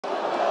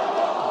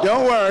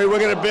Don't worry, we're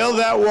going to build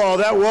that wall.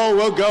 That wall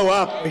will go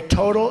up. A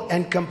total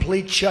and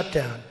complete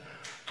shutdown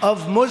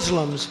of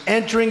Muslims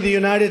entering the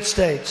United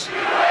States.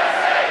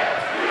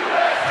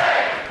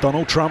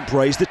 Donald Trump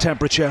raised the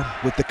temperature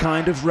with the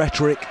kind of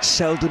rhetoric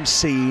seldom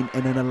seen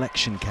in an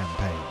election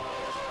campaign.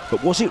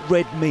 But was it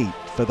red meat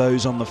for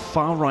those on the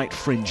far-right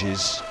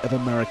fringes of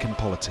American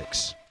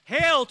politics?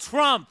 Hail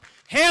Trump!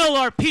 Hail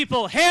our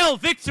people! Hail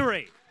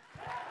victory!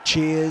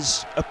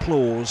 Cheers,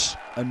 applause,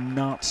 and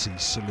Nazi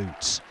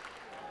salutes.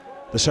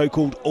 The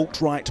so-called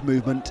alt-right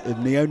movement of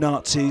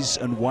neo-Nazis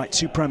and white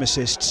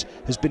supremacists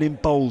has been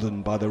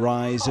emboldened by the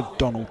rise of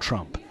Donald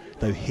Trump,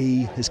 though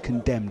he has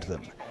condemned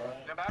them.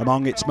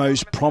 Among its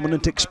most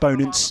prominent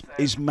exponents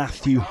is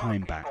Matthew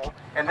Heimbach.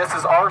 And this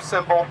is our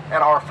symbol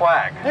and our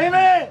flag.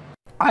 Amen!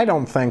 I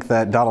don't think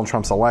that Donald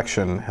Trump's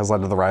election has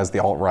led to the rise of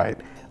the alt-right.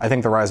 I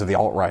think the rise of the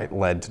alt-right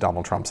led to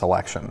Donald Trump's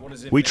election.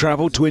 We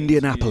travelled to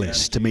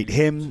Indianapolis to meet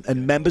him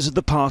and members of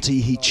the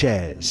party he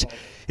chairs.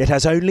 It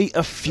has only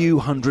a few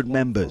hundred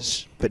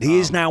members, but he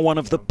is now one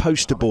of the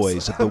poster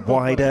boys of the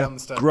wider,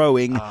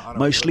 growing,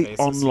 mostly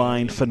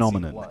online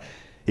phenomenon.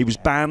 He was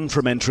banned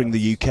from entering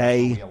the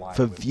UK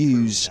for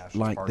views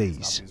like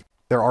these.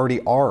 There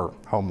already are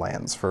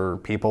homelands for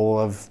people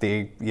of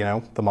the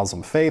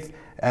Muslim faith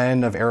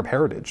and of Arab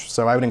heritage.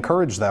 So I would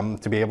encourage them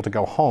to be able to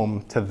go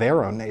home to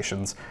their own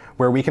nations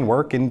where we can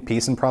work in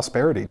peace and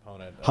prosperity.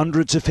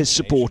 Hundreds of his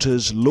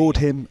supporters laud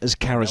him as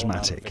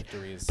charismatic.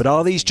 But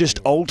are these just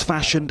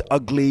old-fashioned,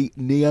 ugly,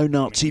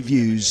 neo-Nazi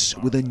views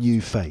with a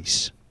new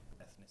face?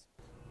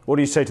 What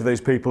do you say to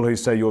those people who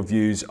say your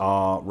views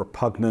are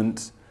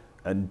repugnant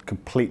and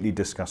completely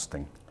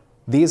disgusting?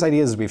 These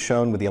ideas we've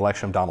shown with the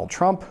election of Donald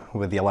Trump,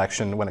 with the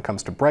election when it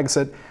comes to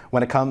Brexit,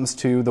 when it comes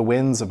to the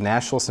wins of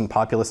nationalists and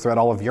populists throughout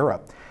all of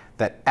Europe,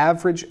 that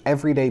average,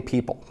 everyday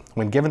people,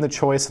 when given the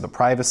choice of the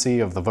privacy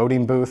of the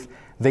voting booth,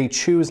 they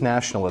choose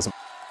nationalism.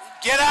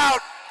 Get out!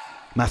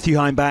 Matthew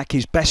Heimbach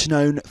is best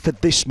known for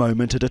this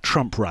moment at a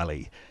Trump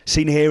rally.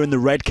 Seen here in the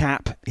red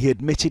cap, he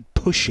admitted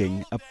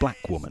pushing a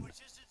black woman.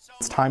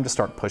 It's time to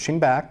start pushing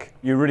back.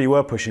 You really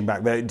were pushing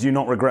back there. Do you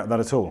not regret that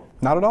at all?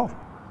 Not at all.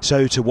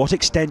 So to what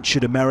extent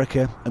should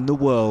America and the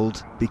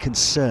world be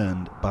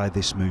concerned by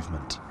this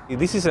movement?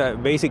 This is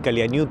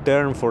basically a new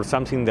term for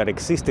something that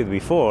existed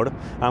before,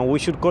 and we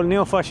should call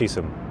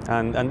neo-fascism.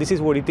 And this is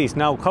what it is.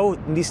 Now, how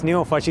this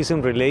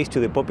neo-fascism relates to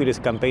the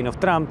populist campaign of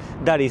Trump,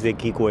 that is the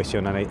key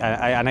question, and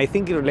I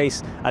think it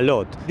relates a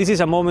lot. This is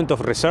a moment of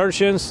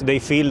resurgence. They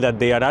feel that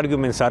their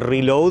arguments are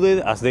reloaded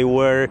as they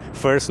were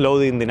first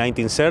loaded in the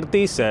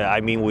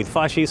 1930s, with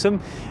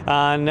fascism.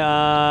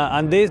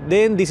 And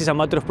then this is a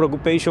matter of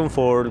preoccupation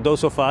for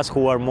those of us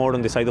who are more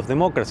on the side of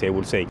democracy, I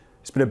would say.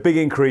 It's been a big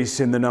increase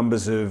in the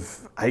numbers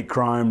of hate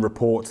crime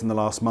reports in the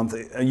last month.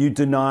 Are you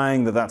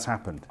denying that that's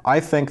happened? I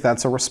think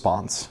that's a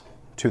response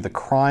to the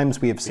crimes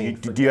we have seen.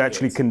 Do you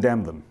actually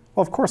condemn them?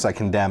 Well, of course I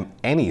condemn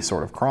any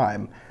sort of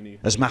crime.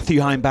 As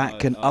Matthew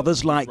Heimbach and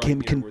others like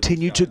him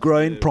continue to grow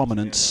in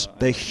prominence,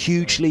 their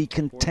hugely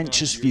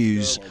contentious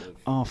views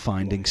are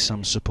finding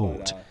some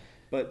support.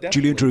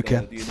 Julian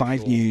Druker,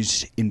 5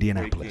 News,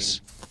 Indianapolis.